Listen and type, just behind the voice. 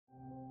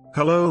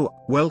Hello,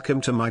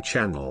 welcome to my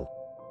channel.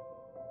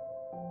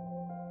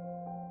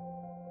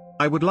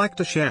 I would like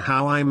to share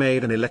how I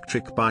made an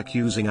electric bike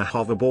using a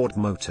hoverboard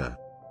motor.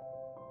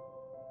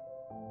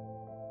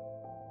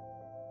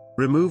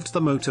 Removed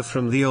the motor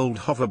from the old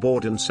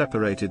hoverboard and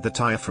separated the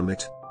tire from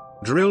it.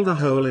 Drilled a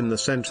hole in the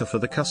center for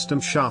the custom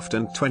shaft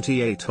and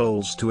 28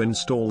 holes to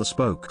install the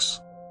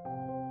spokes.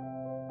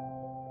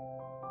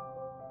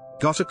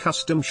 Got a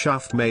custom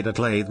shaft made at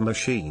lathe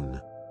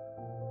machine.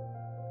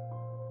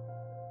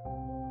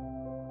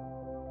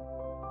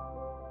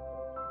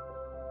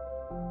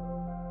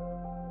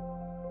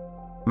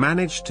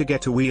 Managed to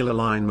get a wheel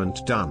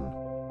alignment done.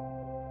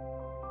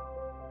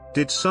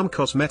 Did some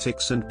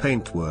cosmetics and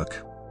paint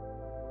work.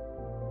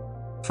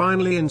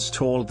 Finally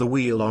installed the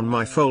wheel on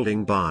my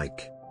folding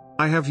bike.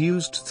 I have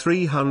used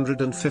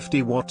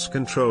 350 watts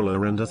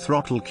controller and a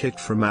throttle kit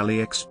from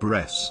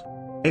AliExpress.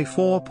 A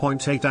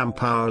 4.8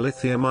 amp hour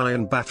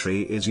lithium-ion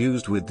battery is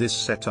used with this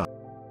setup.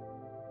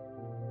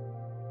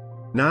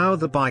 Now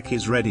the bike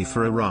is ready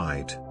for a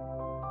ride.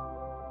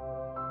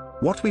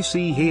 What we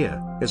see here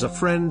is a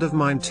friend of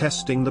mine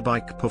testing the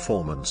bike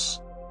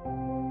performance.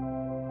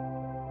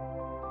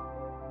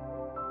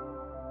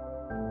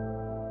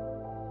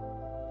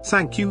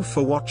 Thank you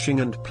for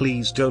watching and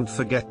please don't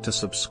forget to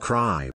subscribe.